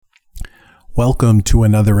Welcome to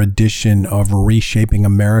another edition of Reshaping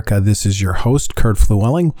America. This is your host, Kurt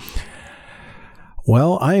Flewelling.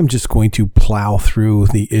 Well, I am just going to plow through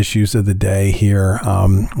the issues of the day here,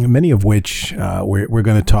 many of which we're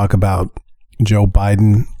going to talk about Joe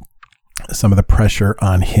Biden, some of the pressure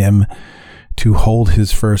on him to hold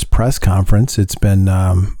his first press conference. It's been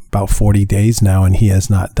about 40 days now, and he has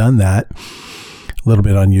not done that. A little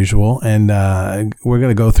bit unusual. And we're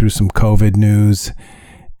going to go through some COVID news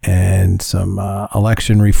and some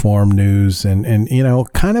election reform news, and you know,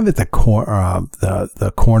 kind of at the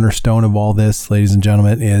the cornerstone of all this, ladies and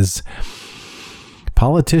gentlemen, is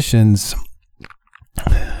politicians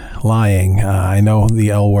lying. I know the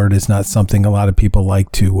L word is not something a lot of people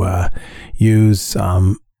like to use.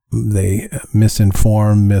 They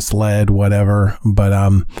misinform, misled, whatever. But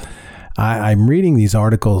I'm reading these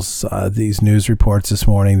articles, these news reports this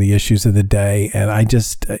morning, the issues of the day, and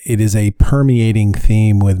it is a permeating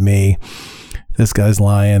theme with me. This guy's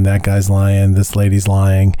lying, that guy's lying, this lady's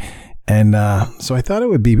lying. And so I thought it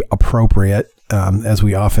would be appropriate, as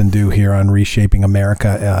we often do here on Reshaping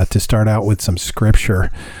America, to start out with some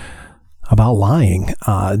scripture about lying.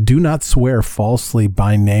 Do not swear falsely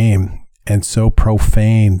by name, and so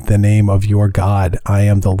profane the name of your God. I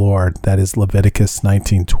am the Lord. That is Leviticus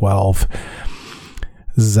 19:12.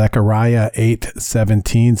 Zechariah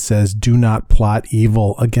 8:17 says, do not plot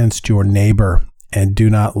evil against your neighbor, and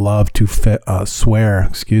do not love to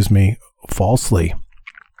swear falsely.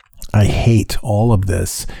 I hate all of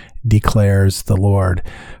this, declares the Lord.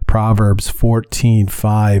 Proverbs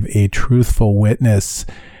 14:5, a truthful witness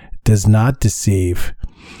does not deceive,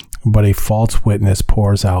 but a false witness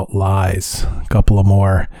pours out lies. A couple of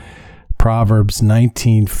more. Proverbs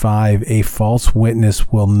 19:5, a false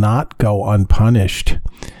witness will not go unpunished,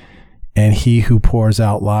 and he who pours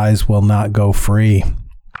out lies will not go free.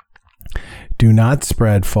 Do not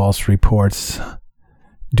spread false reports.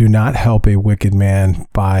 Do not help a wicked man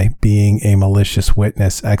by being a malicious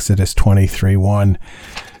witness. Exodus 23:1.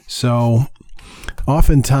 So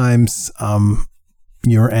oftentimes,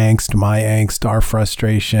 your angst, my angst, our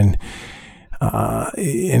frustration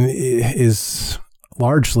is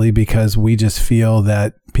largely because we just feel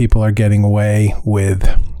that people are getting away with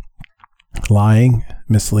lying,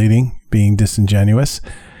 misleading, being disingenuous,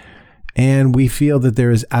 and we feel that there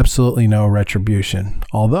is absolutely no retribution.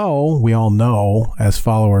 Although we all know, as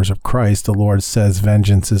followers of Christ, the Lord says,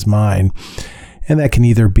 vengeance is mine, and that can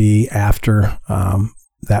either be after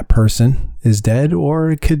that person is dead,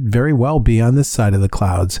 or it could very well be on this side of the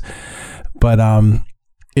clouds. But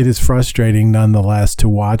it is frustrating nonetheless to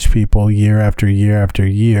watch people year after year after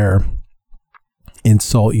year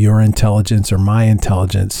insult your intelligence or my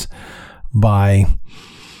intelligence by,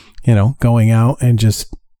 going out and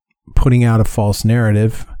just putting out a false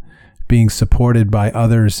narrative, being supported by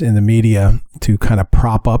others in the media to kind of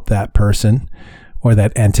prop up that person or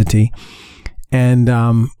that entity. And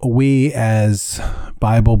we, as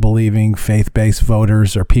Bible-believing, faith-based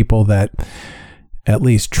voters, or people that at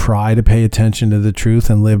least try to pay attention to the truth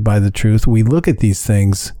and live by the truth, we look at these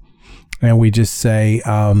things and we just say,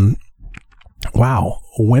 wow,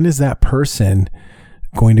 when is that person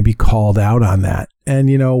going to be called out on that? And,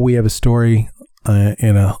 we have a story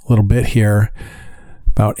in a little bit here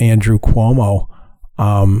about Andrew Cuomo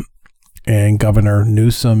and Governor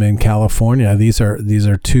Newsom in California. These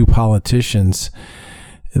are two politicians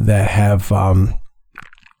that have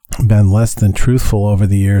been less than truthful over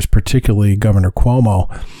the years, particularly Governor Cuomo.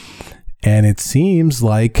 And it seems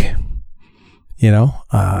like,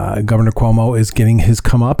 Governor Cuomo is getting his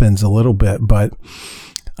comeuppance a little bit, but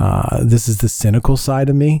this is the cynical side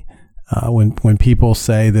of me. When people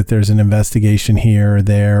say that there's an investigation here or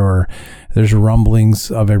there, or there's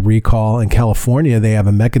rumblings of a recall in California, they have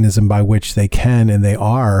a mechanism by which they can, and they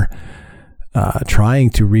are trying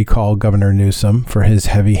to recall Governor Newsom for his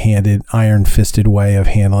heavy-handed, iron-fisted way of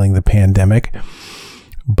handling the pandemic.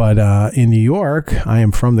 But in New York, I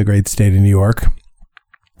am from the great state of New York,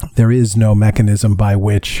 there is no mechanism by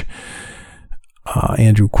which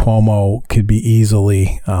Andrew Cuomo could be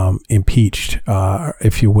easily impeached,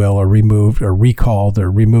 if you will, or removed or recalled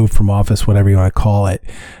or removed from office, whatever you want to call it.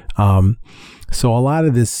 So a lot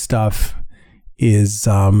of this stuff is,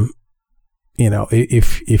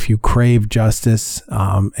 if you crave justice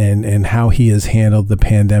and how he has handled the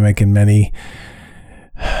pandemic in many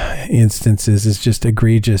instances is just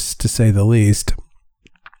egregious, to say the least.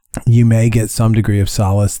 You may get some degree of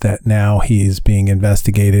solace that now he's being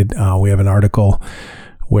investigated. We have an article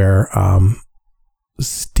where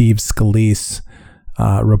Steve Scalise,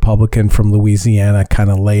 Republican from Louisiana, kind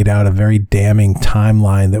of laid out a very damning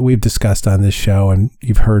timeline that we've discussed on this show, and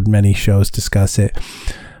you've heard many shows discuss it,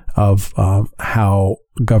 of how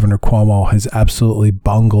Governor Cuomo has absolutely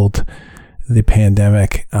bungled the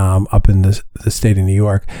pandemic up in the state of New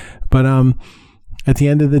York. But at the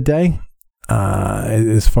end of the day,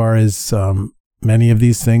 as far as many of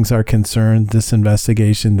these things are concerned, this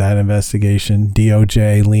investigation, that investigation,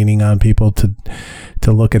 DOJ leaning on people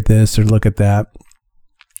to look at this or look at that,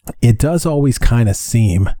 it does always kind of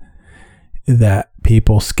seem that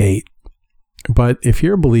people skate. But if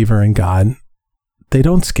you're a believer in God, they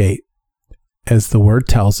don't skate. As the word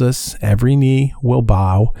tells us, every knee will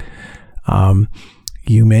bow.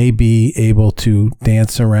 You may be able to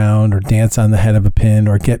dance around or dance on the head of a pin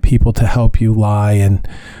or get people to help you lie and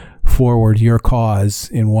forward your cause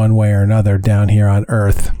in one way or another down here on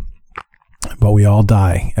earth. But we all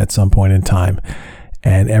die at some point in time,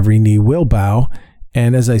 and every knee will bow.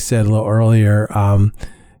 And as I said a little earlier,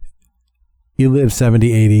 you live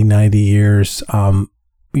 70, 80, 90 years.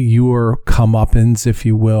 Your comeuppance, if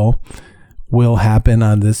you will happen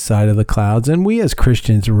on this side of the clouds. And we as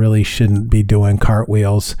Christians really shouldn't be doing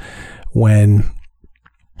cartwheels when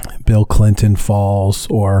Bill Clinton falls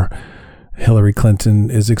or Hillary Clinton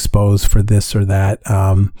is exposed for this or that.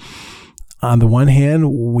 On the one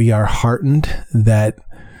hand, we are heartened that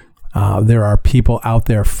there are people out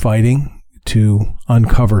there fighting to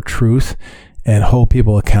uncover truth and hold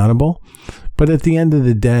people accountable. But at the end of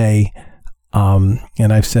the day, and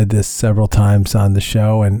I've said this several times on the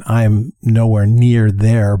show, and I'm nowhere near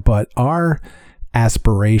there, but our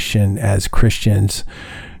aspiration as Christians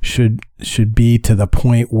should be to the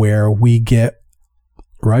point where we get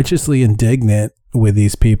righteously indignant with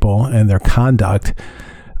these people and their conduct,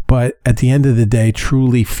 but at the end of the day,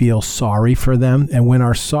 truly feel sorry for them. And when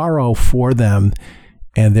our sorrow for them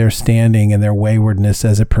and their standing and their waywardness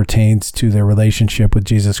as it pertains to their relationship with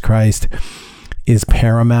Jesus Christ is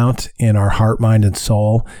paramount in our heart, mind, and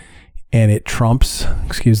soul, and it trumps,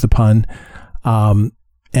 excuse the pun,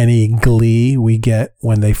 any glee we get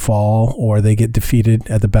when they fall or they get defeated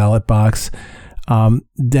at the ballot box,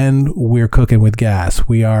 then we're cooking with gas.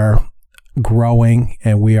 We are growing,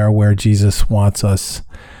 and we are where Jesus wants us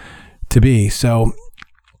to be. So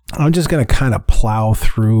I'm just going to kind of plow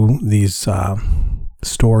through these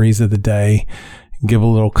stories of the day, give a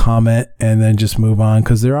little comment, and then just move on,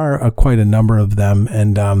 because there are quite a number of them.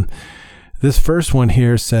 And this first one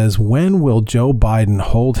here says, when will Joe Biden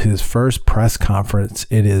hold his first press conference?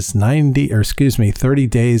 It is 30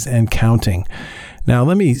 days and counting. Now,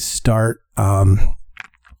 let me start.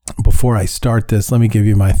 Before I start this, let me give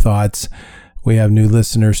you my thoughts. We have new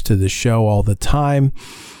listeners to the show all the time.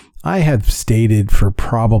 I have stated for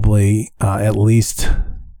probably at least,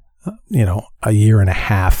 a year and a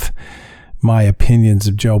half, my opinions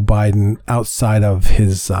of Joe Biden outside of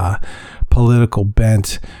his political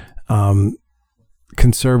bent.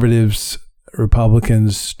 Conservatives,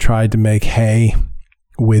 Republicans tried to make hay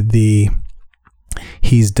with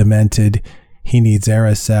he's demented, he needs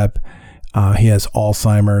Aricept, he has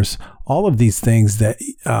Alzheimer's, all of these things that,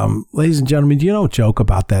 ladies and gentlemen, you don't joke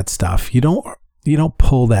about that stuff. You don't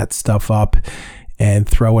pull that stuff up and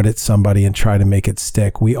throw it at somebody and try to make it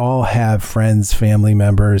stick. We all have friends, family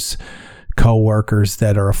members, co-workers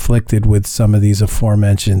that are afflicted with some of these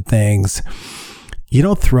aforementioned things. You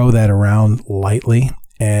don't throw that around lightly.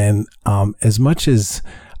 And as much as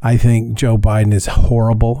I think Joe Biden is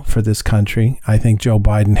horrible for this country, I think Joe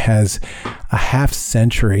Biden has a half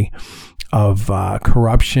century of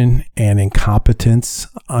corruption and incompetence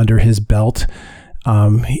under his belt.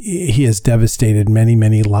 He has devastated many,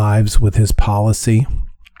 many lives with his policy.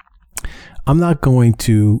 I'm not going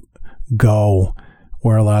to go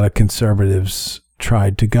where a lot of conservatives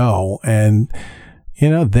tried to go. And,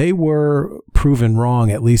 they were proven wrong,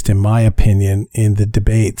 at least in my opinion, in the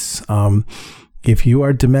debates. If you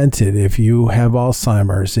are demented, if you have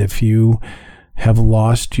Alzheimer's, if you have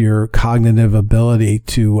lost your cognitive ability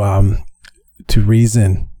to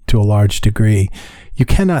reason to a large degree, you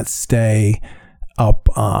cannot stay up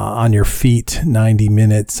on your feet 90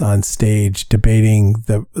 minutes on stage debating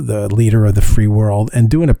the leader of the free world and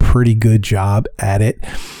doing a pretty good job at it.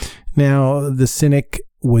 Now, the cynic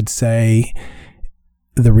would say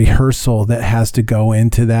the rehearsal that has to go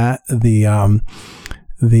into that, the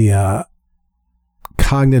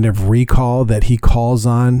cognitive recall that he calls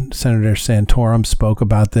on. Senator Santorum spoke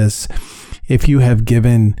about this. If you have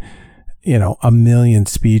given a million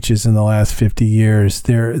speeches in the last 50 years,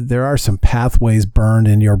 there are some pathways burned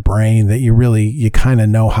in your brain that you kind of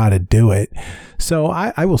know how to do it. So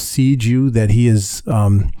I will cede you that he has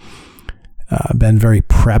been very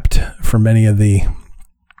prepped for many of the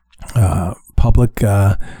public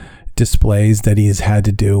displays that he has had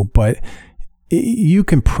to do. But you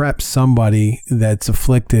can prep somebody that's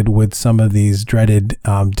afflicted with some of these dreaded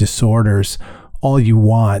disorders all you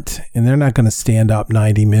want, and they're not going to stand up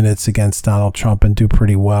 90 minutes against Donald Trump and do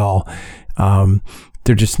pretty well.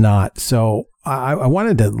 They're just not. So I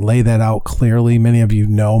wanted to lay that out clearly. Many of you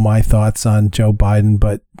know my thoughts on Joe Biden,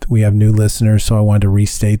 but we have new listeners, so I wanted to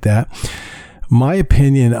restate that. My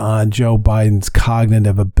opinion on Joe Biden's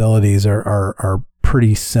cognitive abilities are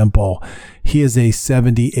pretty simple. He is a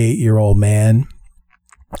 78-year-old man,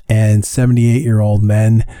 and 78-year-old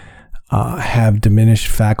men have diminished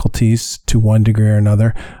faculties to one degree or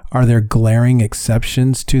another. Are there glaring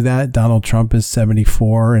exceptions to that? Donald Trump is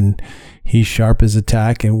 74 and he's sharp as a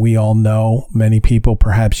tack, and we all know, many people,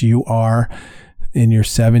 perhaps you are in your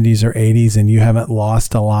 70s or 80s and you haven't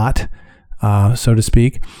lost a lot, so to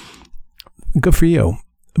speak. Good for you.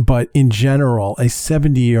 But in general, a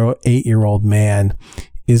 78-year-old man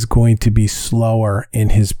is going to be slower in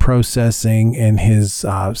his processing, in his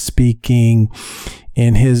speaking,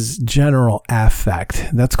 in his general affect.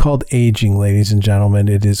 That's called aging, ladies and gentlemen.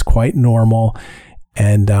 It is quite normal,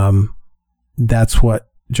 and that's what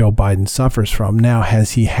Joe Biden suffers from. Now,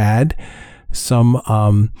 has he had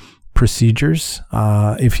some procedures,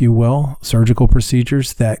 if you will, surgical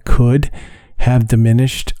procedures that could have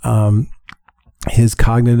diminished his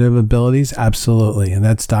cognitive abilities? Absolutely. And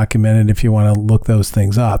that's documented if you want to look those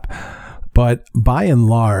things up. But by and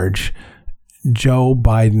large, Joe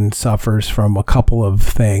Biden suffers from a couple of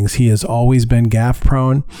things. He has always been gaffe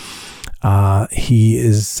prone. He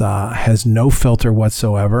has no filter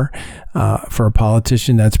whatsoever. For a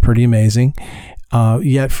politician, that's pretty amazing.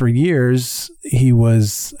 Yet for years, he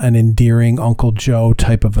was an endearing Uncle Joe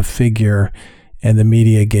type of a figure, and the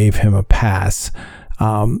media gave him a pass.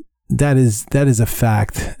 That is a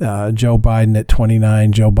fact. Joe Biden at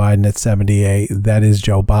 29, Joe Biden at 78, that is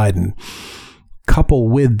Joe Biden. Couple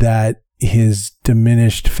with that, his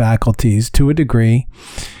diminished faculties to a degree.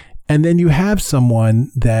 And then you have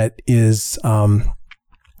someone that is a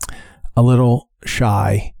little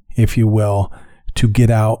shy, if you will, to get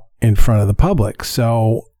out in front of the public.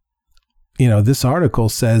 So, this article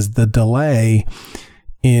says the delay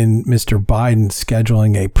in Mr. Biden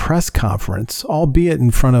scheduling a press conference, albeit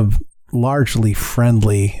in front of largely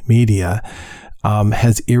friendly media,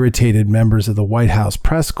 has irritated members of the White House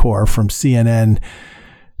press corps from CNN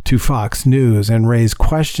to Fox News and raised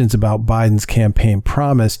questions about Biden's campaign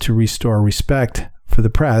promise to restore respect for the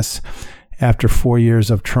press after 4 years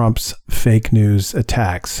of Trump's fake news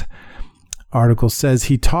attacks. Article says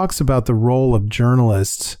he talks about the role of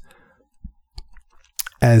journalists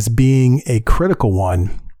as being a critical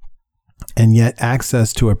one, and yet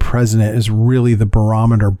access to a president is really the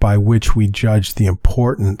barometer by which we judge the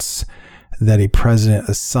importance that a president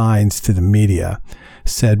assigns to the media,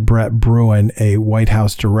 said Brett Bruen, a White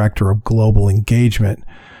House director of global engagement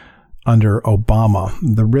under Obama.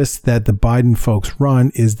 The risk that the Biden folks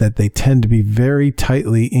run is that they tend to be very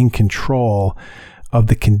tightly in control of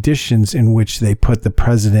the conditions in which they put the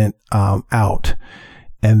president out.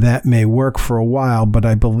 And that may work for a while, but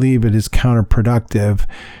I believe it is counterproductive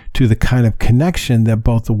to the kind of connection that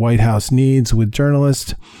both the White House needs with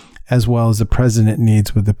journalists as well as the president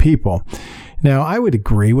needs with the people. Now, I would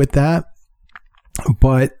agree with that,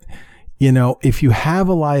 but, if you have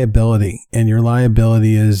a liability and your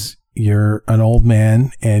liability is you're an old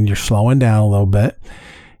man and you're slowing down a little bit,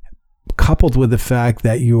 coupled with the fact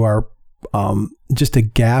that you are just a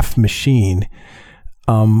gaffe machine,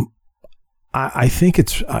 I think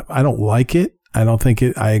I don't like it. I don't think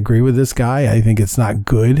I agree with this guy. I think it's not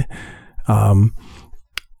good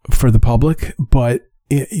for the public, but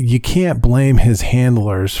you can't blame his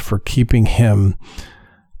handlers for keeping him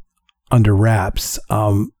under wraps.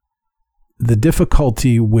 The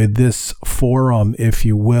difficulty with this forum, if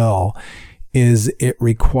you will, is it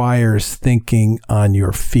requires thinking on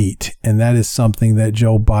your feet. And that is something that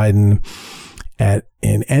Joe Biden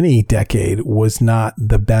in any decade was not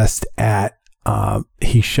the best at.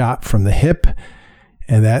 He shot from the hip,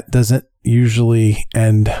 and that doesn't usually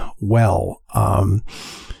end well.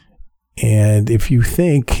 And if you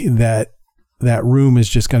think that room is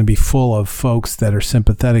just going to be full of folks that are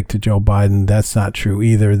sympathetic to Joe Biden, that's not true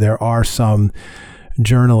either. There are some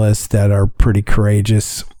journalists that are pretty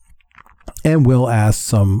courageous and will ask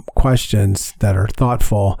some questions that are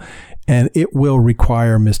thoughtful, and it will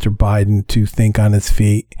require Mr. Biden to think on his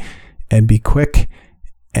feet and be quick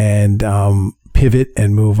and pivot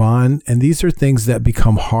and move on. And these are things that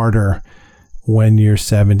become harder when you're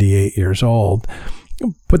 78 years old.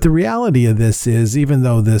 But the reality of this is, even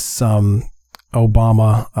though this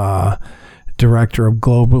Obama director of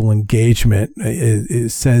global engagement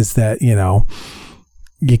says that,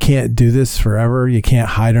 you can't do this forever. You can't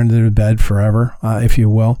hide under the bed forever, if you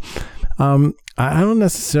will. I don't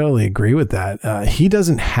necessarily agree with that. He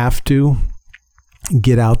doesn't have to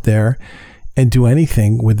get out there and do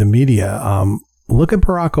anything with the media. Look at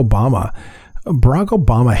Barack Obama. Barack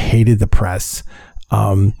Obama hated the press.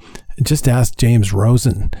 Just ask James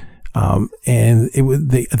Rosen. And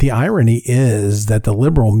the irony is that the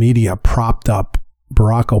liberal media propped up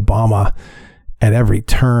Barack Obama at every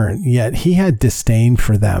turn, yet he had disdain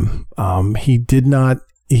for them.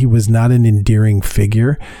 He was not an endearing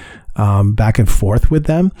figure back and forth with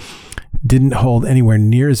them. Didn't hold anywhere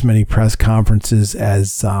near as many press conferences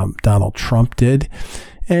as Donald Trump did.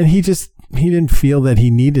 And he didn't feel that he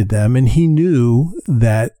needed them. And he knew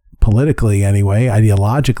that politically anyway,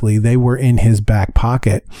 ideologically, they were in his back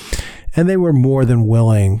pocket. And they were more than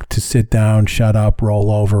willing to sit down, shut up, roll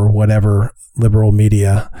over, whatever liberal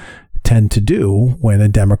media tend to do when a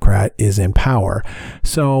Democrat is in power.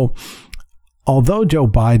 So although Joe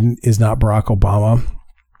Biden is not Barack Obama,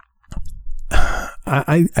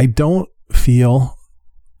 I don't feel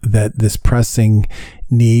that this pressing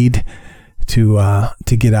need to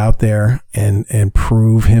get out there and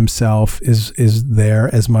prove himself is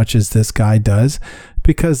there as much as this guy does,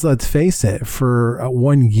 because let's face it, for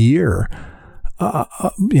 1 year,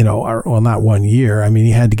 not 1 year. I mean,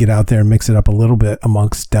 he had to get out there and mix it up a little bit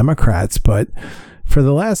amongst Democrats, but for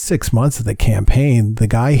the last 6 months of the campaign, the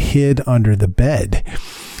guy hid under the bed,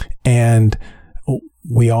 and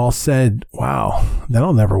we all said, wow,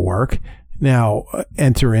 that'll never work. Now,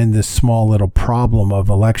 enter in this small little problem of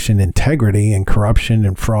election integrity and corruption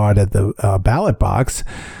and fraud at the ballot box.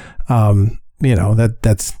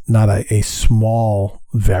 That's not a small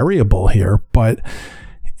variable here, but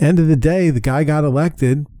end of the day, the guy got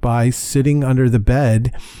elected by sitting under the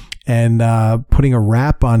bed and putting a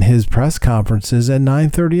wrap on his press conferences at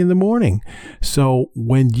 9:30 in the morning. So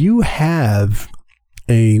when you have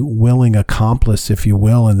a willing accomplice, if you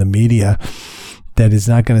will, in the media that is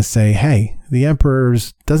not going to say, hey, the emperor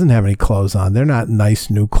doesn't have any clothes on. They're not nice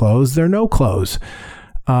new clothes. They're no clothes.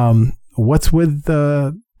 What's with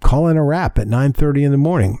calling a wrap at 9:30 in the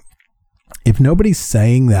morning? If nobody's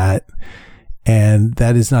saying that, and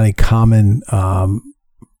that is not a common,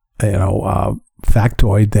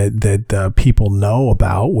 factoid that people know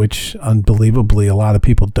about, which unbelievably a lot of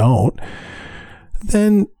people don't,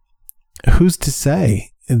 then who's to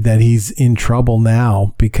say that he's in trouble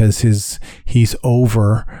now because he's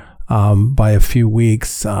over by a few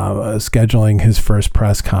weeks scheduling his first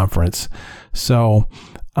press conference. So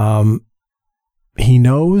he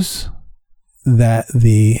knows that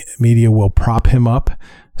the media will prop him up.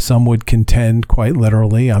 Some would contend quite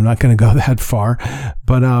literally. I'm not going to go that far,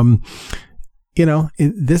 but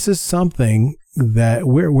this is something that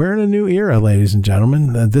we're in a new era, ladies and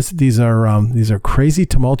gentlemen. These are crazy,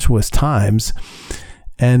 tumultuous times,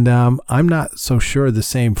 and I'm not so sure the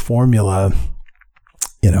same formula,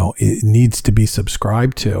 it needs to be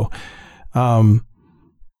subscribed to.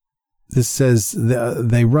 This says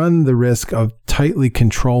they run the risk of tightly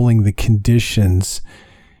controlling the conditions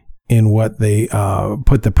in what they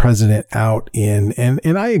put the president out in,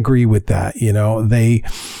 and I agree with that.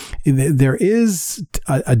 There is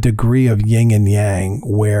a degree of yin and yang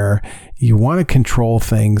where you want to control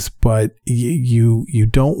things, but you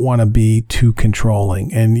don't want to be too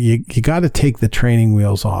controlling, and you got to take the training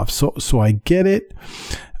wheels off. So I get it,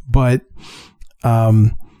 but I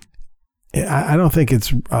don't think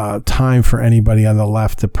it's time for anybody on the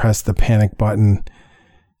left to press the panic button,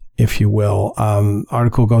 if you will.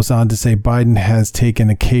 Article goes on to say Biden has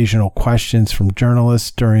taken occasional questions from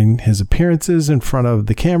journalists during his appearances in front of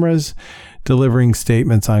the cameras, delivering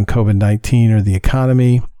statements on COVID-19 or the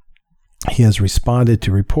economy. He has responded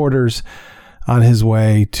to reporters on his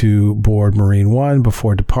way to board Marine One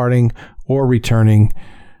before departing or returning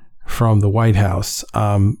from the White House.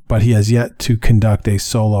 But he has yet to conduct a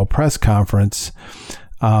solo press conference.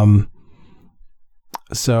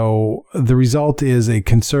 So the result is a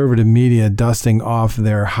conservative media dusting off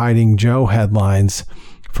their hiding Joe headlines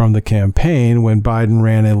from the campaign when Biden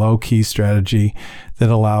ran a low-key strategy that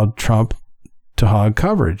allowed Trump to hog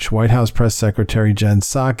coverage. White House Press Secretary Jen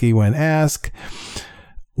Psaki, when asked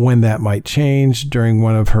when that might change during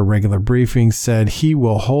one of her regular briefings, said he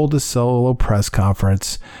will hold a solo press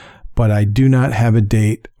conference, but I do not have a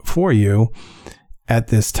date for you at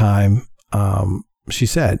this time, she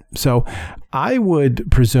said. So I would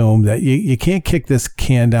presume that you can't kick this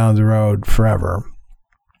can down the road forever.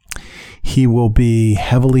 He will be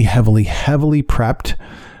heavily prepped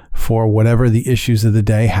for whatever the issues of the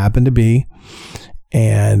day happen to be,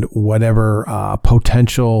 and whatever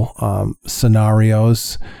potential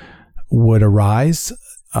scenarios would arise.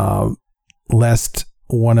 lest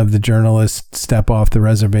one of the journalists step off the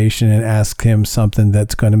reservation and ask him something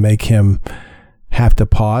that's going to make him have to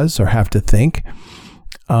pause or have to think.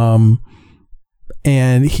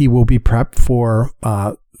 And he will be prepped for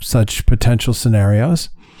such potential scenarios.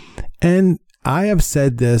 And I have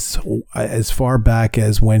said this as far back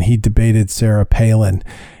as when he debated Sarah Palin.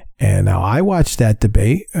 And now I watched that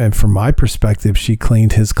debate, and from my perspective, she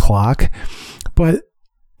cleaned his clock. But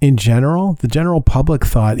in general, the general public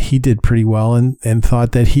thought he did pretty well and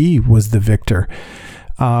thought that he was the victor.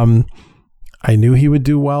 I knew he would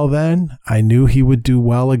do well then. I knew he would do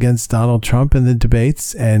well against Donald Trump in the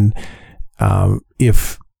debates. And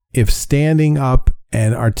if standing up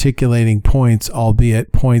and articulating points,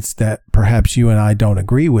 albeit points that perhaps you and I don't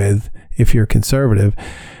agree with, if you're conservative,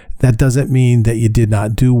 that doesn't mean that you did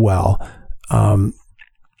not do well.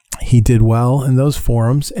 He did well in those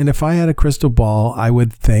forums. And if I had a crystal ball, I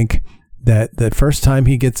would think that the first time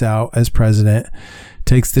he gets out as president,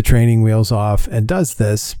 takes the training wheels off and does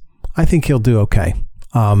this, I think he'll do okay.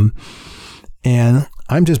 And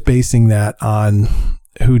I'm just basing that on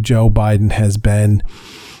who Joe Biden has been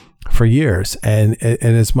for years. And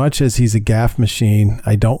as much as he's a gaffe machine,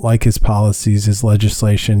 I don't like his policies, his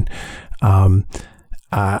legislation.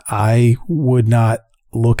 I would not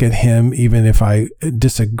look at him, even if I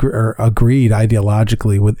disagree or agreed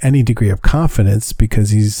ideologically, with any degree of confidence, because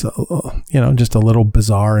he's, just a little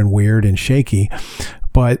bizarre and weird and shaky.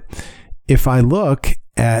 But if I look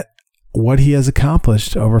at what he has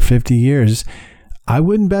accomplished over 50 years, I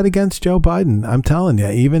wouldn't bet against Joe Biden. I'm telling you,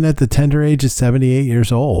 even at the tender age of 78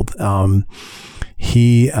 years old,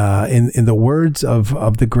 he, in the words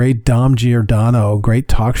of the great Dom Giordano, great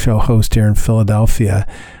talk show host here in Philadelphia,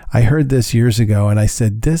 I heard this years ago, and I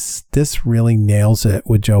said, this really nails it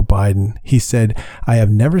with Joe Biden. He said, "I have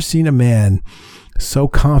never seen a man so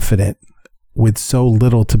confident with so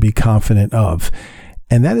little to be confident of."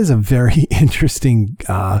 And that is a very interesting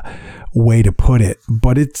way to put it,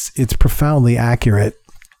 but it's profoundly accurate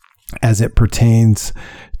as it pertains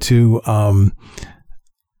to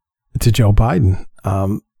Joe Biden.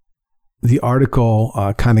 The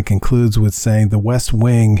article kind of concludes with saying the West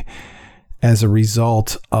Wing, as a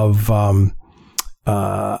result of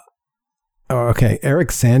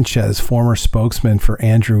Eric Sanchez, former spokesman for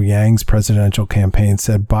Andrew Yang's presidential campaign,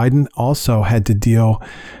 said Biden also had to deal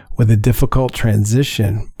with a difficult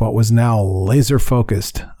transition, but was now laser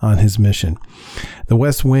focused on his mission. The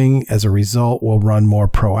West Wing, as a result, will run more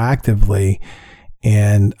proactively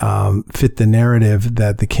and fit the narrative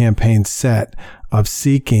that the campaign set of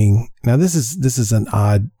seeking. Now, this is an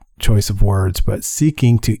odd choice of words, but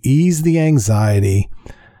seeking to ease the anxiety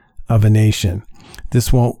of a nation.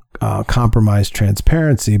 This won't compromise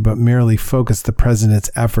transparency, but merely focus the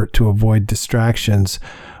president's effort to avoid distractions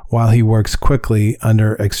while he works quickly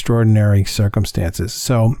under extraordinary circumstances.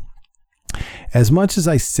 So, as much as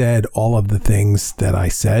I said all of the things that I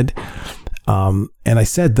said, and I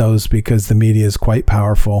said those because the media is quite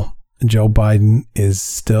powerful, Joe Biden is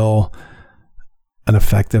still an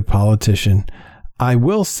effective politician. I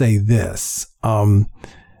will say this.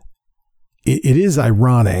 It is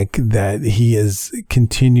ironic that he has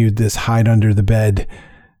continued this hide under the bed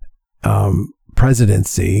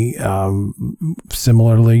presidency,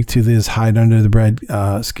 similarly to this hide under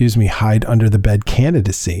the bed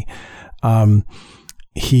candidacy.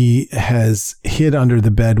 He has hid under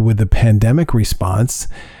the bed with the pandemic response,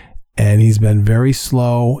 and he's been very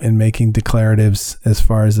slow in making declaratives as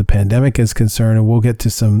far as the pandemic is concerned. And we'll get to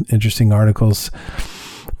some interesting articles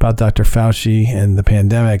about Dr. Fauci and the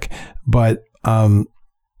pandemic. But at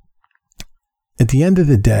the end of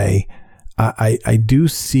the day, I do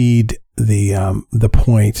cede the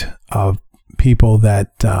point of people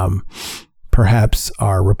that perhaps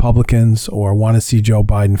are Republicans or want to see Joe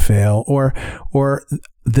Biden fail, or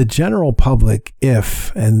the general public,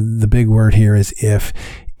 and the big word here is if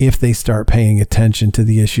they start paying attention to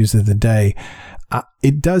the issues of the day.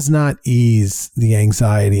 It does not ease the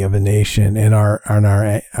anxiety of a nation, and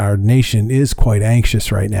our nation is quite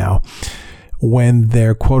anxious right now when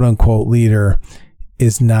their quote unquote leader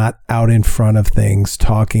is not out in front of things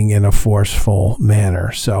talking in a forceful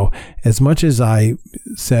manner. So as much as I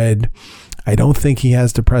said, I don't think he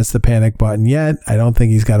has to press the panic button yet, I don't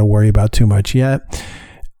think he's got to worry about too much yet.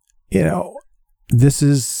 This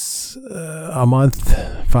is a month,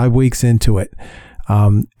 5 weeks into it.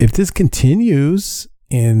 If this continues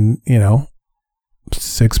in,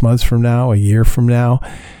 6 months from now, a year from now,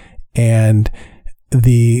 and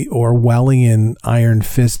the Orwellian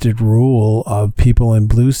iron-fisted rule of people in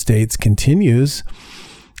blue states continues,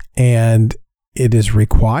 and it is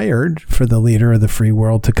required for the leader of the free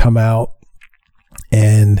world to come out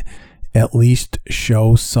and at least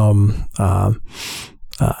show some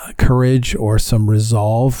courage or some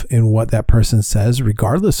resolve in what that person says,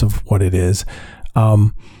 regardless of what it is,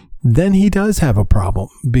 then he does have a problem,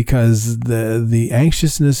 because the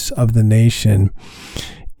anxiousness of the nation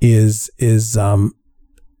is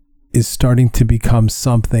starting to become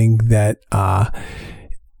something that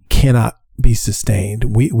cannot be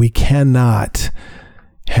sustained. We cannot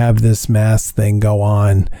have this mask thing go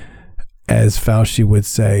on, as Fauci would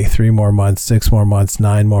say, 3 more months, 6 more months,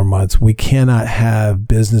 9 more months. We cannot have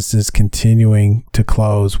businesses continuing to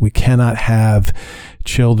close. We cannot have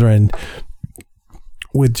children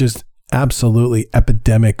with just absolutely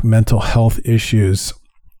epidemic mental health issues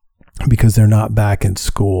because they're not back in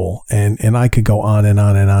school. And I could go on and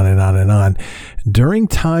on and on and on and on. During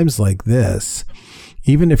times like this,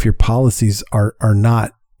 even if your policies are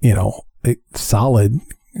not, solid,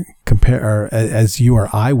 as you or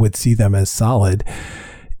I would see them as solid,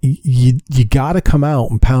 you got to come out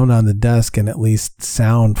and pound on the desk and at least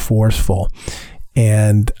sound forceful.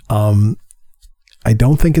 And I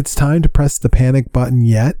don't think it's time to press the panic button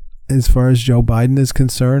yet, as far as Joe Biden is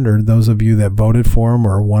concerned, or those of you that voted for him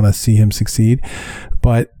or want to see him succeed.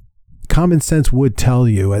 But common sense would tell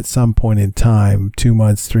you at some point in time, 2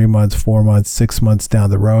 months, 3 months, 4 months, 6 months down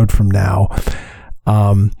the road from now,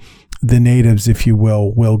 the natives, if you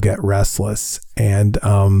will get restless. And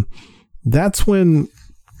that's when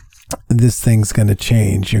this thing's going to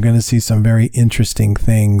change. You're going to see some very interesting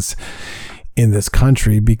things in this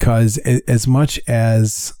country, because as much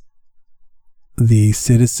as the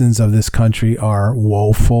citizens of this country are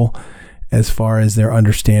woeful as far as their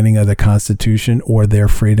understanding of the Constitution or their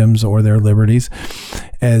freedoms or their liberties,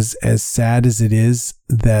 as sad as it is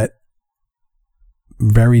that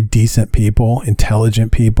very decent people,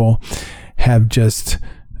 intelligent people have just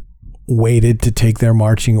waited to take their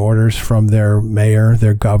marching orders from their mayor,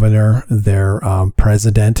 their governor, their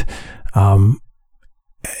president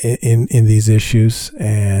in these issues.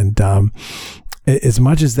 And as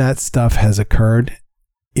much as that stuff has occurred,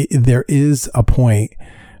 there is a point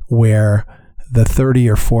where the 30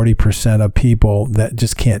 or 40% of people that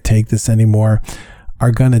just can't take this anymore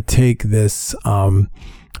are going to take this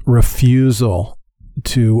refusal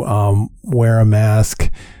to wear a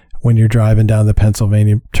mask when you're driving down the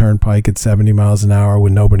Pennsylvania Turnpike at 70 miles an hour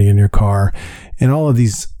with nobody in your car, and all of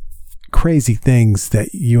these crazy things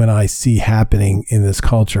that you and I see happening in this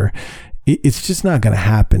culture. It's just not going to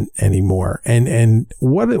happen anymore. And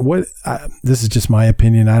what this is just my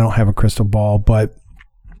opinion. I don't have a crystal ball, but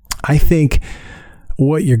I think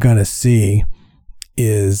what you're going to see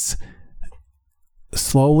is,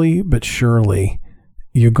 slowly but surely,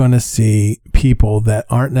 you're going to see people that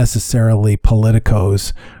aren't necessarily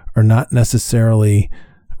politicos, or not necessarily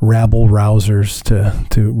rabble rousers,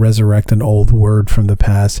 to resurrect an old word from the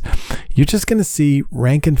past. You're just going to see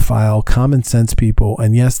rank and file, common sense people.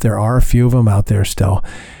 And yes, there are a few of them out there still.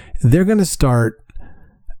 They're going to start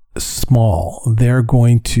small. They're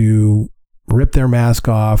going to rip their mask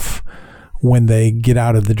off when they get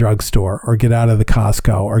out of the drugstore, or get out of the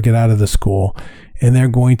Costco, or get out of the school. And they're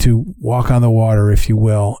going to walk on the water, if you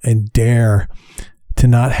will, and dare to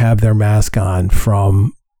not have their mask on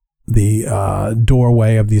from the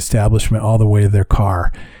doorway of the establishment all the way to their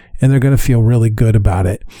car. And they're going to feel really good about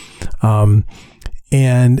it.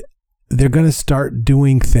 And they're going to start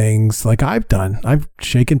doing things like I've done. I've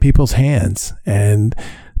shaken people's hands, and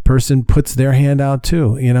person puts their hand out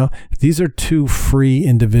too. These are two free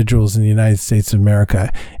individuals in the United States of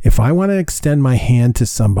America. If I want to extend my hand to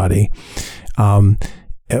somebody,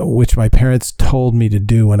 which my parents told me to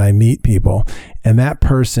do when I meet people, and that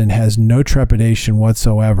person has no trepidation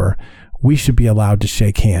whatsoever, we should be allowed to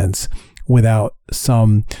shake hands without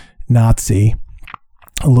some Nazi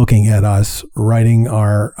looking at us, writing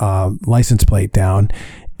our license plate down,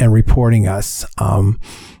 and reporting us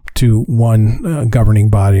to one governing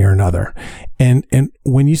body or another. And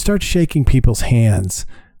when you start shaking people's hands,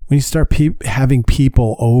 when you start having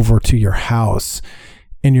people over to your house,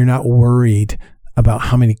 and you're not worried about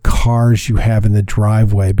how many cars you have in the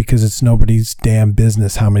driveway, because it's nobody's damn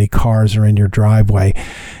business how many cars are in your driveway.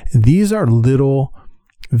 These are little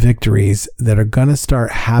victories that are going to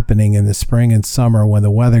start happening in the spring and summer when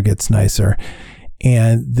the weather gets nicer.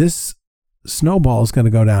 And this snowball is going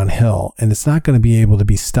to go downhill, and it's not going to be able to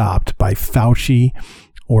be stopped by Fauci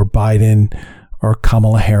or Biden or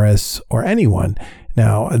Kamala Harris or anyone.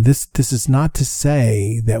 Now, this is not to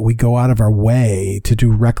say that we go out of our way to do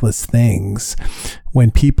reckless things.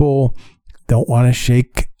 When people don't want to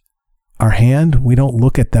shake our hand, we don't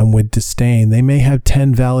look at them with disdain. They may have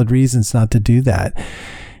 10 valid reasons not to do that.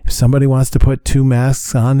 If somebody wants to put 2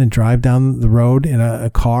 masks on and drive down the road in a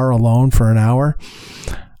car alone for an hour,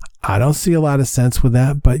 I don't see a lot of sense with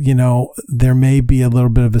that, but there may be a little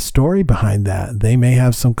bit of a story behind that. They may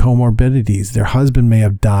have some comorbidities. Their husband may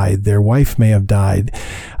have died. Their wife may have died.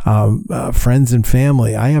 Friends and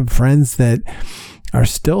family. I have friends that are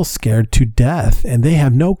still scared to death, and they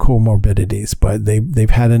have no comorbidities, but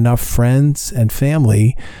they've had enough friends and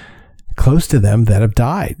family close to them that have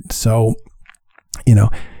died. So,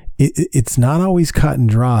 it's not always cut and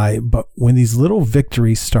dry, but when these little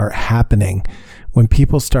victories start happening, when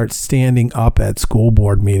people start standing up at school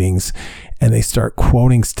board meetings and they start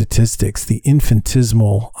quoting statistics, the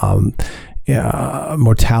infinitesimal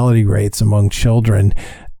mortality rates among children,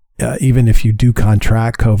 even if you do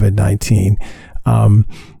contract COVID-19,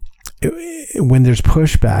 when there's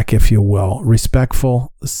pushback, if you will,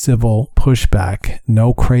 respectful, civil pushback,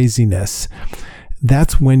 no craziness,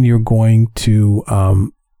 that's when you're going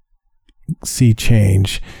to see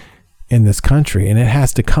change in this country. And it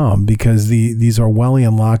has to come, because these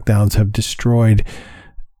Orwellian lockdowns have destroyed,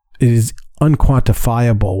 it is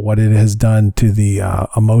unquantifiable what it has done to the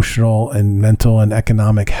emotional and mental and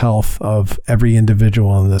economic health of every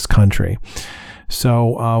individual in this country.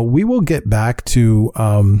 So we will get back to,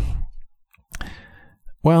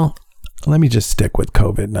 let me just stick with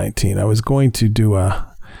COVID-19. I was going to do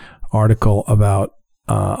a article about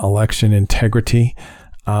election integrity,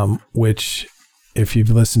 which, if you've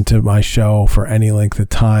listened to my show for any length of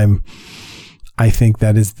time, I think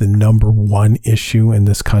that is the number one issue in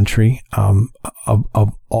this country,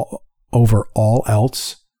 over all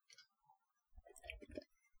else.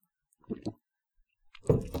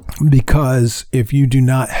 Because if you do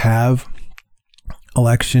not have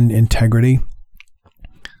election integrity,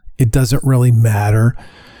 it doesn't really matter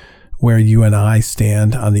where you and I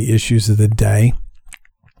stand on the issues of the day.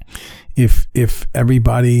 If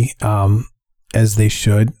everybody, as they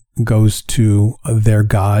should, goes to their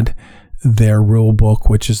God, their rule book,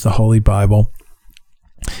 which is the Holy Bible,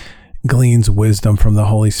 gleans wisdom from the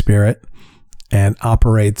Holy Spirit, and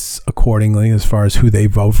operates accordingly as far as who they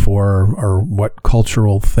vote for or what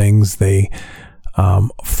cultural things they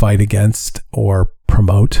fight against or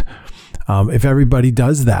promote. If everybody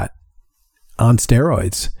does that on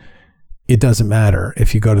steroids, it doesn't matter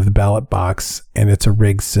if you go to the ballot box and it's a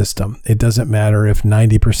rigged system. It doesn't matter if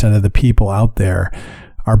 90% of the people out there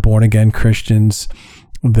are born-again Christians.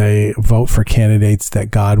 They vote for candidates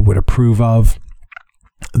that God would approve of.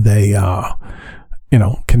 They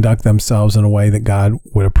conduct themselves in a way that God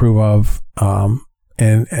would approve of,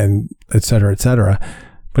 and et cetera, et cetera.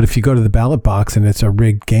 But if you go to the ballot box and it's a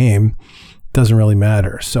rigged game, it doesn't really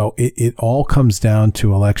matter. So it all comes down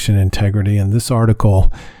to election integrity. And this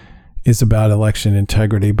article is about election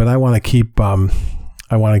integrity, but I want to keep the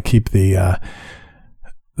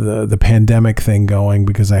pandemic thing going,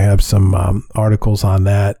 because I have some articles on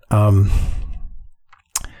that.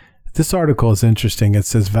 This article is interesting. It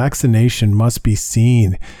says vaccination must be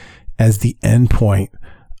seen as the endpoint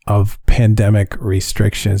of pandemic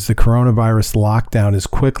restrictions. The coronavirus lockdown is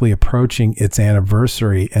quickly approaching its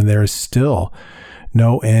anniversary, and there is still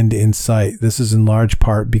no end in sight. This is in large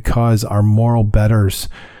part because our moral betters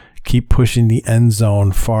keep pushing the end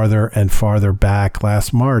zone farther and farther back.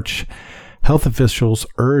 Last March, health officials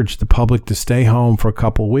urged the public to stay home for a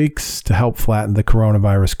couple weeks to help flatten the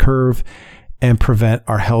coronavirus curve and prevent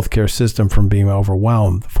our healthcare system from being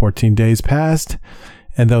overwhelmed. 14 days passed,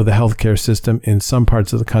 and though the healthcare system in some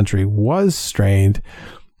parts of the country was strained,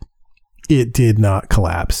 it did not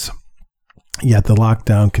collapse. Yet the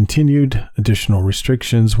lockdown continued, additional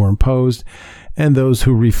restrictions were imposed, and those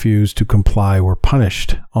who refused to comply were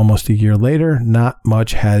punished. Almost a year later, not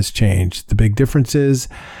much has changed. The big difference is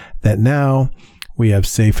that now we have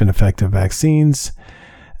safe and effective vaccines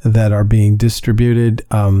that are being distributed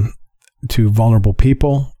to vulnerable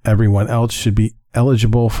people. Everyone else should be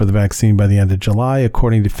eligible for the vaccine by the end of July,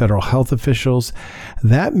 according to federal health officials.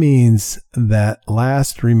 That means that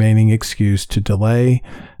last remaining excuse to delay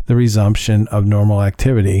the resumption of normal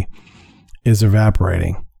activity is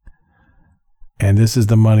evaporating. And this is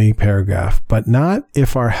the money paragraph, but not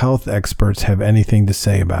if our health experts have anything to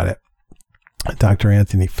say about it. Dr.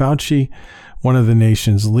 Anthony Fauci, one of the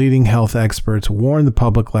nation's leading health experts, warned the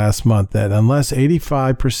public last month that unless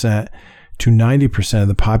 85% to 90% of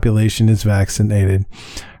the population is vaccinated,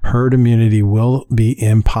 herd immunity will be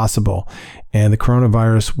impossible, and the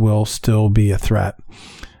coronavirus will still be a threat.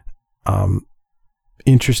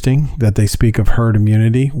 Interesting that they speak of herd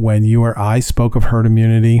immunity when you or I spoke of herd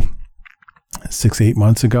immunity 6-8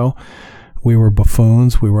 months ago. We were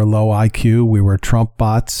buffoons. We were low IQ. We were Trump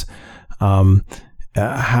bots.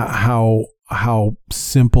 How how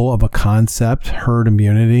simple of a concept herd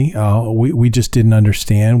immunity. We just didn't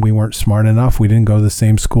understand. We weren't smart enough. We didn't go to the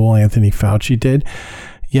same school Anthony Fauci did.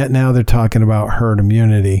 Yet now they're talking about herd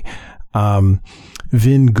immunity.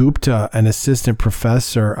 Vin Gupta, an assistant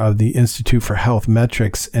professor of the Institute for Health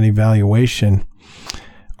Metrics and Evaluation,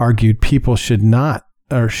 argued people should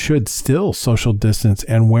still social distance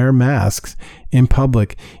and wear masks in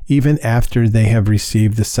public even after they have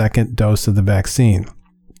received the second dose of the vaccine.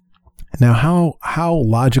 Now, how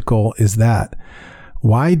logical is that?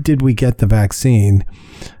 Why did we get the vaccine?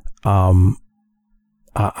 This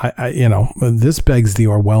begs the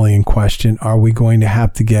Orwellian question: are we going to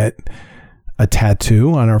have to get a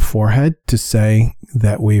tattoo on our forehead to say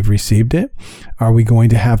that we've received it? Are we going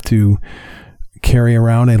to have to carry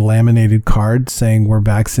around a laminated card saying we're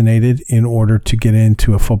vaccinated in order to get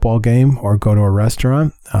into a football game or go to a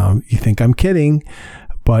restaurant? You think I'm kidding,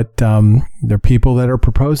 but there are people that are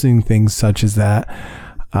proposing things such as that.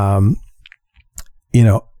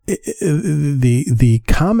 The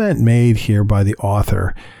comment made here by the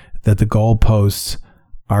author that the goalposts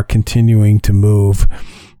are continuing to move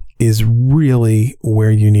is really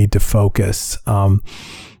where you need to focus.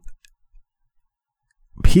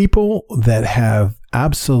 People that have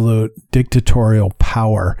absolute dictatorial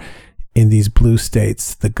power in these blue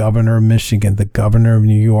states, the governor of Michigan, the governor of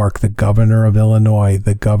New York, the governor of Illinois,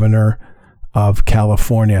 the governor of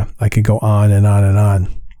California, I could go on and on and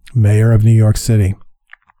on, mayor of New York City,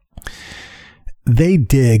 they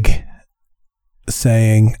dig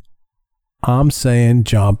saying, I'm saying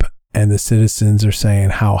jump, and the citizens are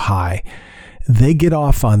saying how high. They get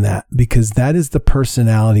off on that because that is the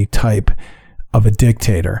personality type of a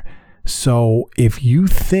dictator. So if you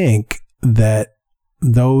think that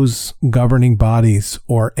those governing bodies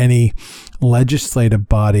or any legislative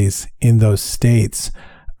bodies in those states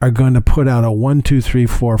are going to put out a 1, 2, 3,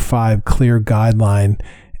 4, 5 clear guideline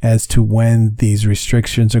as to when these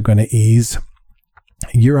restrictions are going to ease,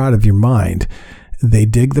 you're out of your mind. They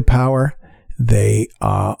dig the power. They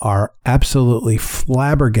are absolutely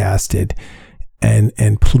flabbergasted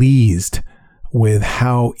and pleased with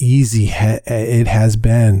how easy it has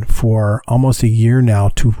been for almost a year now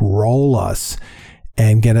to roll us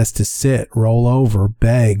and get us to sit, roll over,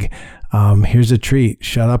 beg. Here's a treat.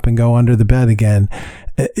 Shut up and go under the bed again.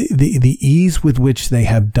 The ease with which they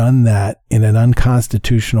have done that in an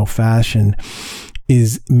unconstitutional fashion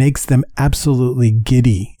makes them absolutely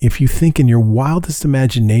giddy. If you think in your wildest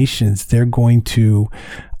imaginations they're going to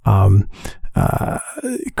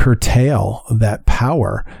curtail that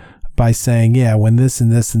power by saying, yeah, when this and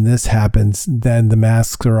this and this happens, then the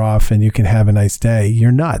masks are off and you can have a nice day,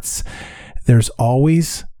 you're nuts. There's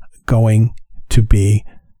always going to be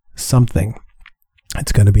something.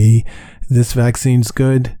 It's going to be, this vaccine's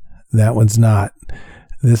good, that one's not.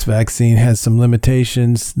 This vaccine has some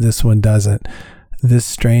limitations, this one doesn't. This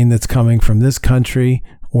strain that's coming from this country,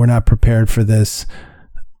 we're not prepared for this.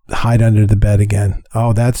 Hide under the bed again.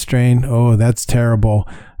 Oh, that strain, oh, that's terrible.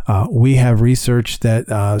 We have research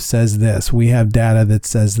that says this. We have data that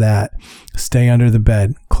says that. Stay under the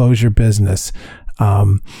bed. Close your business.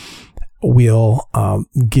 We'll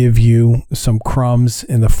give you some crumbs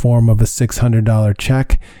in the form of a $600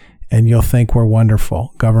 check, and you'll think we're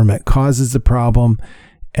wonderful. Government causes the problem,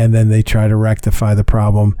 and then they try to rectify the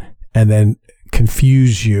problem, and then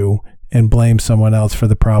confuse you and blame someone else for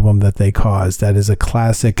the problem that they caused. That is a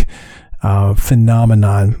classic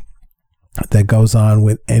phenomenon that goes on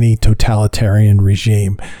with any totalitarian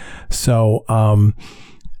regime. So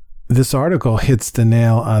this article hits the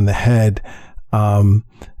nail on the head.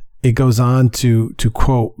 It goes on to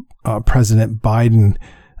quote President Biden.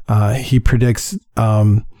 He predicts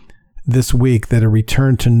this week that a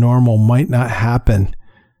return to normal might not happen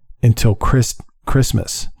until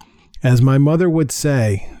Christmas. As my mother would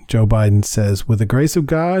say, Joe Biden says, with the grace of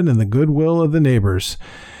God and the goodwill of the neighbors,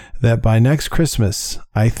 that by next Christmas,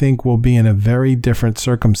 I think we'll be in a very different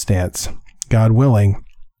circumstance, God willing,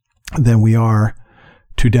 than we are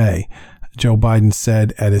today, Joe Biden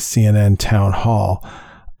said at a CNN town hall.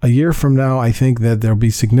 A year from now, I think that there'll be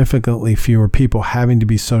significantly fewer people having to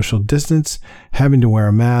be social distance, having to wear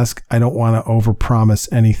a mask. I don't want to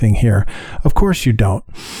overpromise anything here. Of course you don't.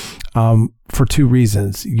 For two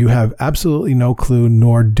reasons. You have absolutely no clue,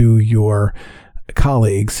 nor do your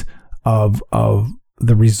colleagues, of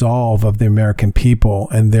the resolve of the American people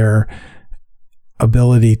and their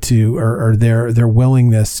ability to, or their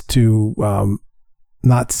willingness to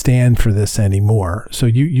not stand for this anymore. So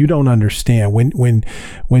you don't understand. When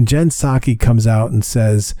Jen Psaki comes out and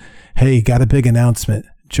says, hey, got a big announcement.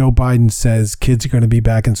 Joe Biden says kids are going to be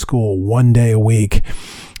back in school 1 day a week.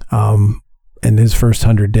 in his first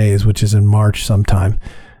 100 days, which is in March sometime.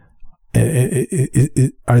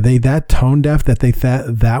 Are they that tone deaf that they thought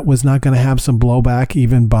that was not going to have some blowback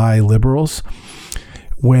even by liberals?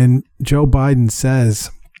 When Joe Biden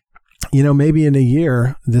says, maybe in a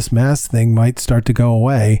year, this mask thing might start to go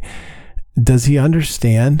away, does he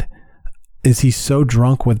understand? Is he so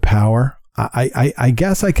drunk with power? I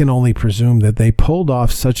guess I can only presume that they pulled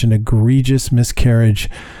off such an egregious miscarriage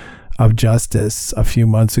of justice a few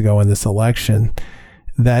months ago in this election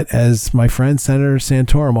that, as my friend Senator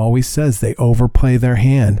Santorum always says, they overplay their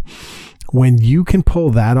hand. When you can pull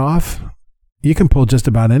that off, you can pull just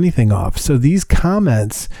about anything off. So these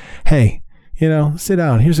comments, hey, sit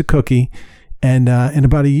down, here's a cookie, and in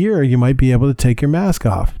about a year, you might be able to take your mask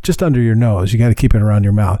off just under your nose. You got to keep it around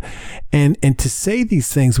your mouth. And to say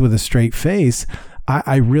these things with a straight face,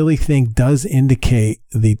 I really think does indicate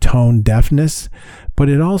the tone deafness, but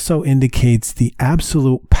it also indicates the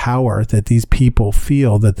absolute power that these people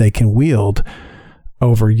feel that they can wield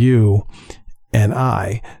over you and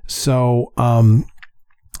I. So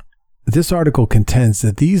this article contends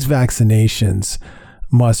that these vaccinations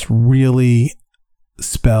must really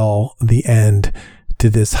spell the end to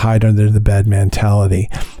this hide under the bed mentality.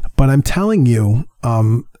 But I'm telling you,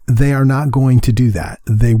 they are not going to do that.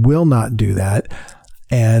 They will not do that.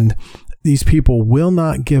 And these people will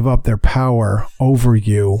not give up their power over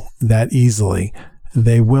you that easily.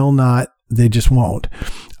 They will not. They just won't.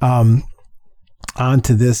 On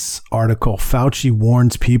to this article. Fauci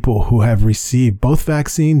warns people who have received both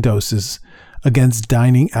vaccine doses against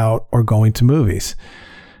dining out or going to movies.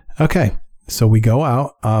 Okay, so we go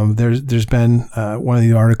out. There's been one of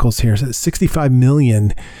the articles here says 65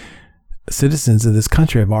 million citizens of this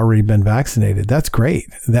country have already been vaccinated. That's great.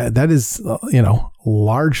 That is,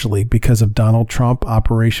 largely because of Donald Trump,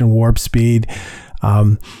 Operation Warp Speed,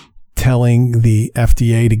 telling the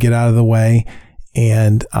FDA to get out of the way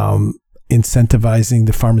and incentivizing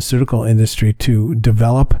the pharmaceutical industry to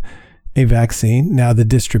develop a vaccine. Now, the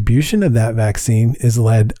distribution of that vaccine is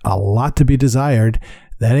led a lot to be desired.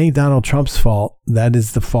 That ain't Donald Trump's fault. That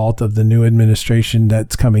is the fault of the new administration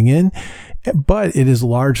that's coming in. But it is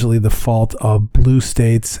largely the fault of blue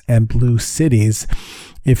states and blue cities,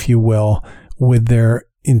 if you will, with their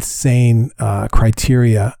insane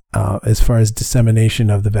criteria as far as dissemination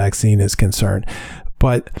of the vaccine is concerned.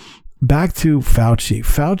 But back to Fauci.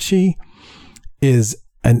 Fauci is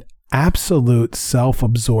an absolute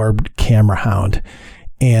self-absorbed camera hound,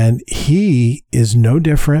 and he is no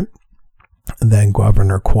different than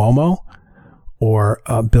Governor Cuomo or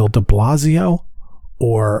Bill de Blasio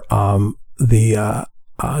or the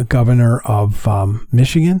governor of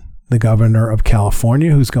Michigan, the governor of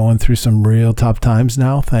California, who's going through some real tough times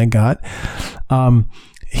now, thank God.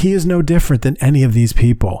 He is no different than any of these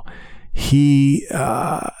people. He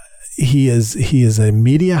is a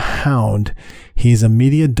media hound. He's a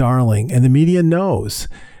media darling, and the media knows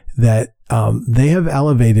that they have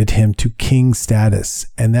elevated him to king status,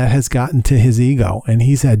 and that has gotten to his ego. And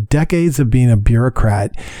he's had decades of being a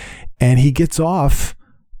bureaucrat, and he gets off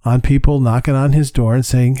on people knocking on his door and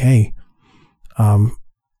saying, "Hey, Mr.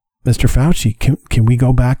 Fauci, can we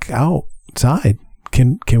go back outside?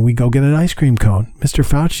 Can we go get an ice cream cone? Mr.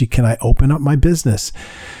 Fauci, can I open up my business?"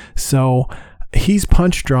 So he's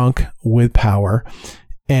punch drunk with power.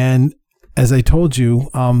 And as I told you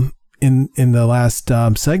in the last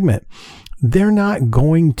segment, they're not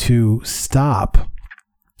going to stop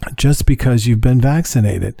just because you've been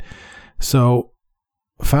vaccinated. So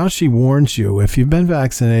Fauci warns you, if you've been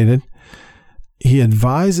vaccinated, he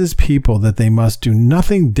advises people that they must do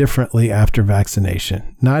nothing differently after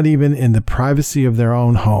vaccination, not even in the privacy of their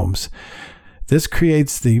own homes. This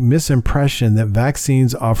creates the misimpression that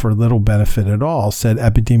vaccines offer little benefit at all, said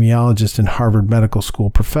epidemiologist and Harvard Medical School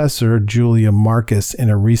professor Julia Marcus in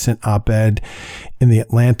a recent op-ed in The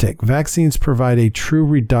Atlantic. Vaccines provide a true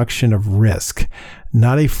reduction of risk,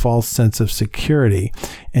 not a false sense of security,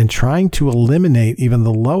 and trying to eliminate even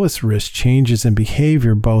the lowest risk changes in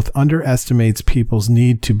behavior both underestimates people's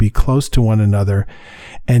need to be close to one another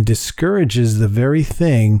and discourages the very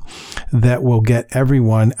thing that will get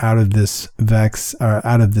everyone out of this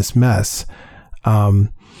mess.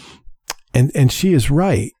 And she is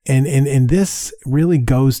right. And this really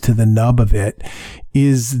goes to the nub of it.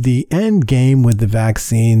 Is the end game with the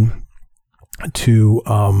vaccine to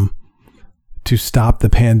stop the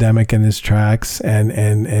pandemic in its tracks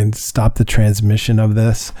and stop the transmission of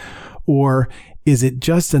this? Or is it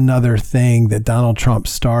just another thing that Donald Trump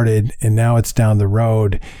started and now it's down the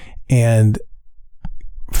road? And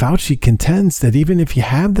Fauci contends that even if you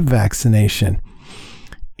have the vaccination,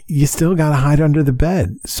 you still got to hide under the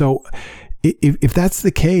bed. So if that's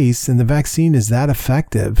the case and the vaccine is that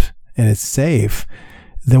effective and it's safe,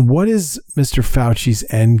 then what is Mr. Fauci's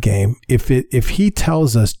end game? If he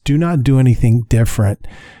tells us do not do anything different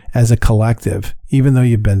as a collective, even though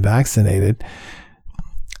you've been vaccinated,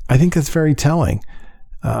 I think that's very telling.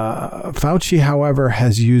 Fauci, however,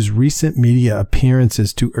 has used recent media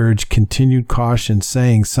appearances to urge continued caution,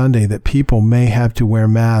 saying Sunday that people may have to wear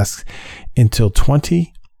masks until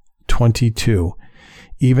 2022,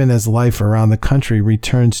 even as life around the country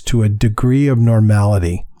returns to a degree of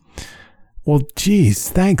normality. Well, geez,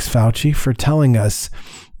 thanks, Fauci, for telling us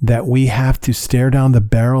that we have to stare down the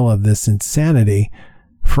barrel of this insanity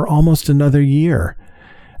for almost another year.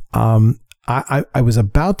 I was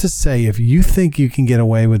about to say, if you think you can get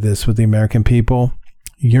away with this with the American people,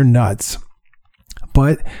 you're nuts.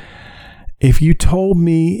 But if you told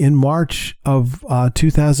me in March of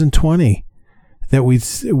 2020 that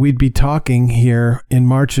we'd be talking here in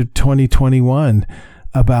March of 2021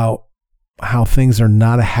 about how things are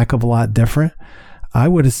not a heck of a lot different, I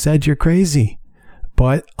would have said you're crazy.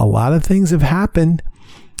 But a lot of things have happened.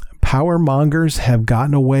 Power mongers have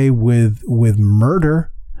gotten away with murder,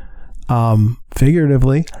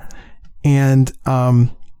 figuratively, and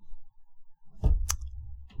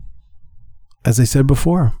as I said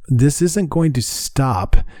before, this isn't going to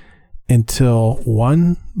stop until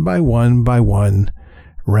one by one,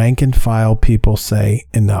 rank and file people say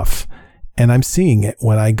enough. And I'm seeing it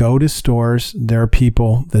when I go to stores. There are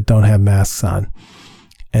people that don't have masks on,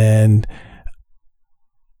 and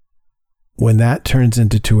when that turns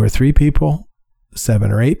into 2 or 3 people,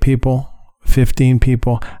 7 or 8 people, 15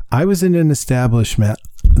 people. I was in an establishment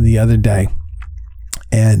the other day,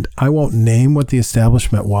 and I won't name what the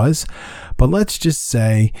establishment was, but let's just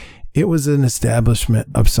say it was an establishment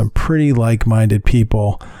of some pretty like-minded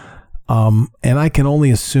people. And I can only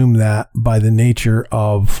assume that by the nature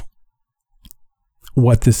of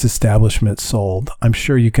what this establishment sold. I'm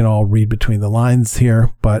sure you can all read between the lines here,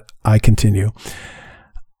 but I continue.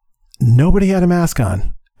 Nobody had a mask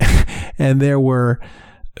on, and there were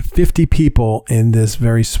 50 people in this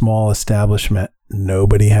very small establishment.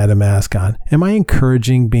 Nobody had a mask on. Am I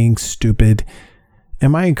encouraging being stupid?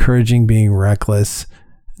 Am I encouraging being reckless?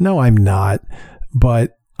 No, I'm not.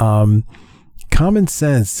 But common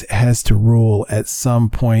sense has to rule at some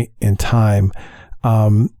point in time.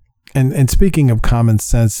 And speaking of common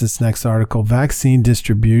sense, this next article, vaccine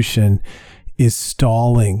distribution is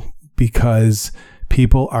stalling because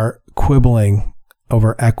people are quibbling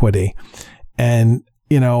over equity. And,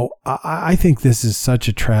 you know, I think this is such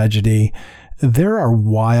a tragedy. There are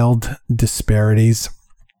wild disparities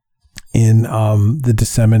in the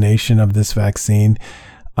dissemination of this vaccine.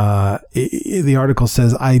 The article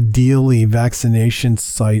says, ideally, vaccination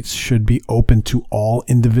sites should be open to all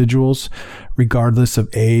individuals, regardless of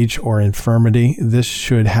age or infirmity. This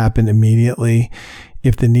should happen immediately.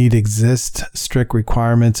 If the need exists, strict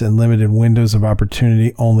requirements and limited windows of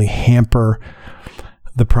opportunity only hamper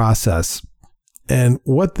the process. And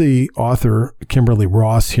what the author, Kimberly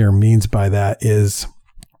Ross, here means by that is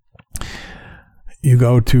you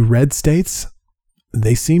go to red states,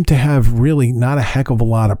 they seem to have really not a heck of a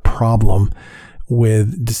lot of problem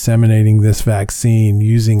with disseminating this vaccine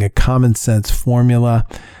using a common sense formula,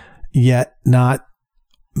 yet not,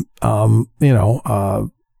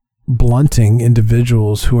 blunting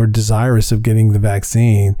individuals who are desirous of getting the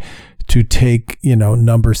vaccine to take,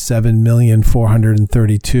 number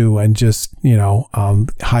 7,432,000 and just,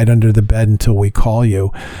 hide under the bed until we call you.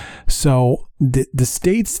 So the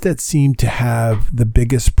states that seem to have the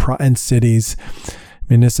biggest and cities,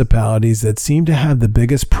 municipalities that seem to have the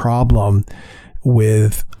biggest problem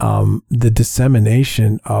with the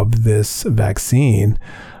dissemination of this vaccine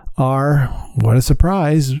are, what a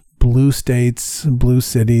surprise, blue states, blue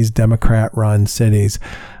cities, Democrat-run cities.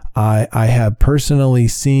 I have personally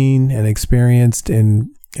seen and experienced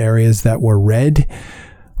in areas that were red,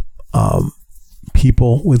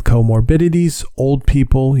 people with comorbidities, old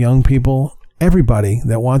people, young people, everybody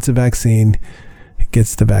that wants a vaccine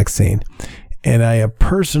gets the vaccine. And I have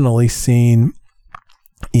personally seen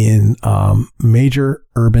in major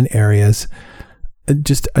urban areas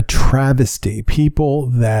just a travesty.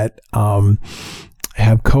 People that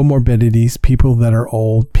have comorbidities, people that are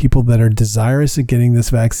old, people that are desirous of getting this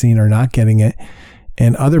vaccine are not getting it,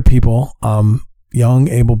 and other people, young,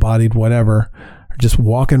 able-bodied, whatever, are just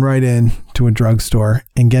walking right in to a drugstore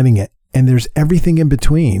and getting it. And there's everything in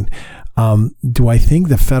between. Do I think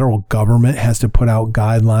the federal government has to put out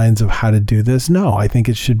guidelines of how to do this? No, I think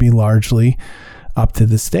it should be largely up to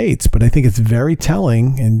the states. But I think it's very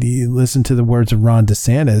telling, and you listen to the words of Ron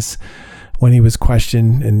DeSantis when he was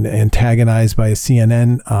questioned and antagonized by a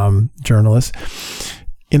CNN journalist.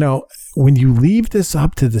 You know, when you leave this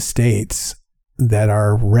up to the states that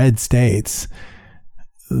are red states,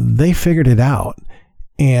 they figured it out.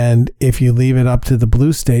 And if you leave it up to the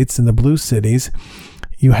blue states and the blue cities,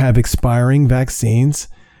 you have expiring vaccines.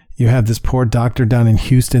 You have this poor doctor down in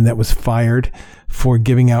Houston that was fired for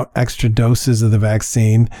giving out extra doses of the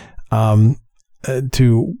vaccine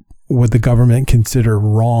to what the government consider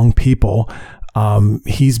wrong people.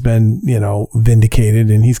 He's been, vindicated,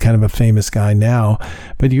 and he's kind of a famous guy now.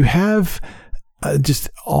 But you have just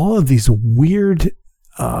all of these weird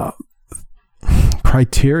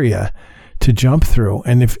criteria to jump through,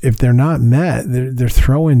 and if they're not met, they're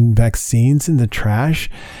throwing vaccines in the trash.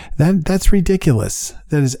 That's ridiculous.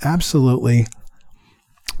 That is absolutely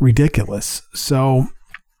ridiculous. So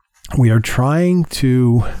we are trying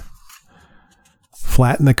to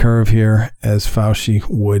flatten the curve here, as Fauci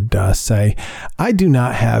would say. I do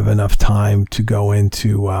not have enough time to go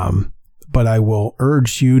into, but I will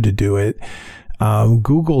urge you to do it.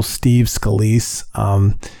 Google Steve Scalise.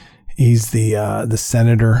 He's the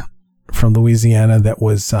senator from Louisiana that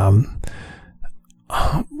was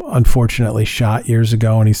unfortunately shot years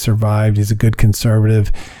ago, and he survived. He's a good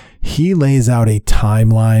conservative. He lays out a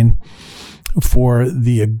timeline for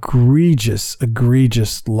the egregious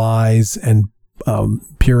lies and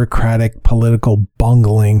bureaucratic political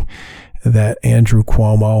bungling that Andrew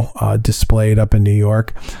Cuomo displayed up in New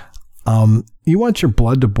York. You want your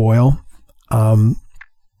blood to boil? Go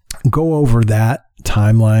over that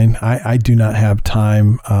timeline. I do not have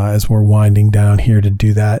time as we're winding down here to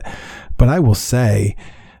do that. But I will say,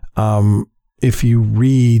 if you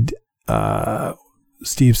read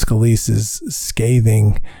Steve Scalise's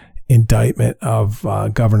scathing indictment of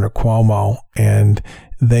Governor Cuomo, and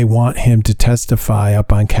they want him to testify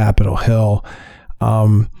up on Capitol Hill,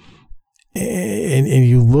 and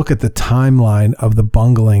you look at the timeline of the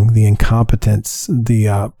bungling, the incompetence,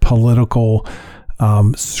 the political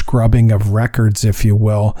scrubbing of records, if you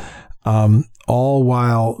will, all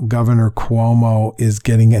while Governor Cuomo is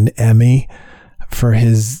getting an Emmy for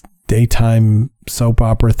his daytime soap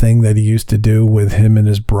opera thing that he used to do with him and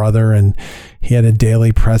his brother. And he had a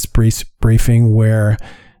daily press briefing where,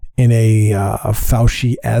 in a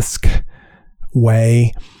Fauci-esque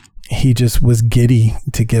way, he just was giddy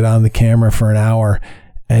to get on the camera for an hour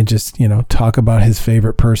and just, talk about his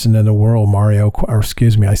favorite person in the world, Mario. I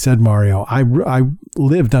said Mario. I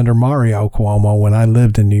lived under Mario Cuomo when I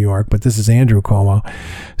lived in New York, but this is Andrew Cuomo.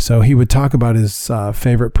 So he would talk about his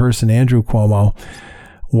favorite person, Andrew Cuomo,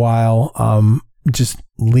 while just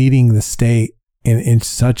leading the state in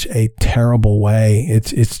such a terrible way.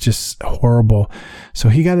 It's just horrible. So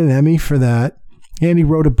he got an Emmy for that, and he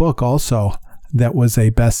wrote a book also that was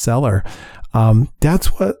a bestseller. That's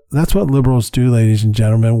what liberals do, ladies and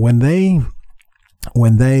gentlemen.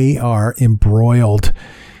 When they are embroiled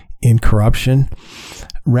in corruption,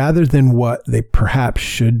 rather than what they perhaps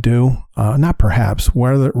should do,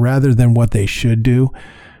 rather than what they should do,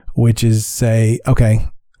 which is say, okay,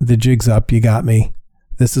 the jig's up, you got me.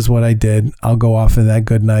 This is what I did. I'll go off in that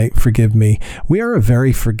good night. Forgive me. We are a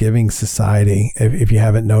very forgiving society. If you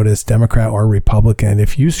haven't noticed, Democrat or Republican,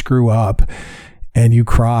 if you screw up and you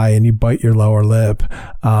cry and you bite your lower lip,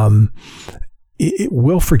 it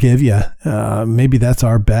will forgive you. Maybe that's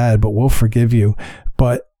our bad, but we'll forgive you.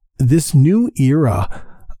 But this new era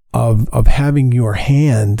of having your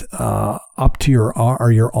hand up to your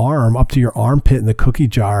arm up to your armpit in the cookie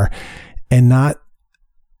jar, and not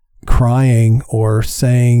crying or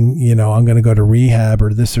saying, I'm going to go to rehab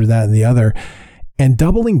or this or that and the other, and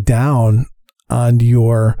doubling down on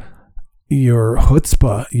your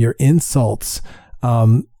chutzpah, your insults,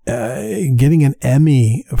 getting an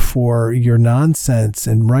Emmy for your nonsense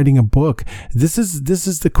and writing a book. This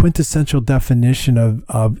is the quintessential definition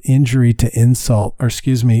of injury to insult,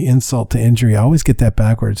 insult to injury. I always get that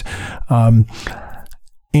backwards.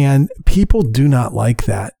 And people do not like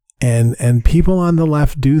that. And people on the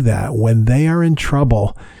left do that when they are in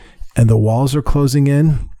trouble and the walls are closing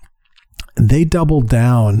in. They double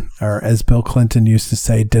down, or as Bill Clinton used to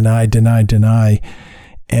say, deny, deny, deny.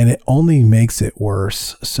 And it only makes it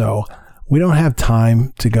worse. So we don't have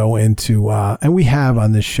time to go into, and we have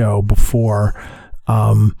on this show before,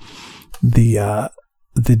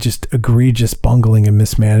 the just egregious bungling and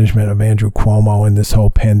mismanagement of Andrew Cuomo in this whole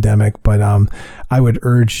pandemic. But I would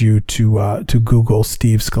urge you to Google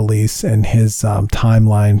Steve Scalise and his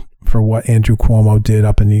timeline for what Andrew Cuomo did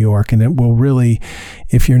up in New York. And it will really,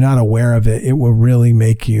 if you're not aware of it, it will really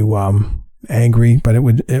make you angry, but it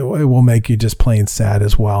will make you just plain sad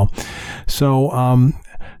as well. So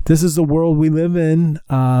this is the world we live in.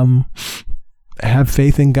 have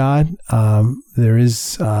faith in God. There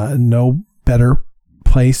is no better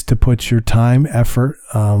place to put your time, effort,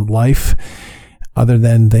 life other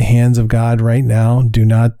than the hands of God right now. Do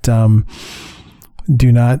not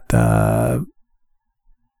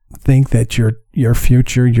think that your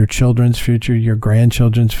future, your children's future, your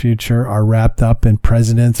grandchildren's future are wrapped up in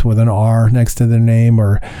presidents with an R next to their name,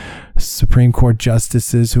 or Supreme Court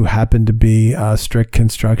justices who happen to be strict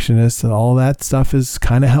constructionists. And all that stuff is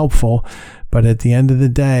kind of helpful, but at the end of the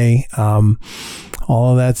day,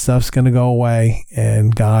 all of that stuff's going to go away,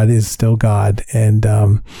 and God is still God. And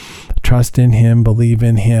trust in Him, believe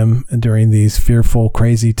in Him during these fearful,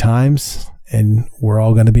 crazy times, and we're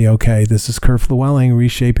all going to be okay. This is Kurt Llewellyn,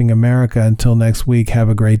 Reshaping America. Until next week, have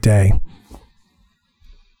a great day.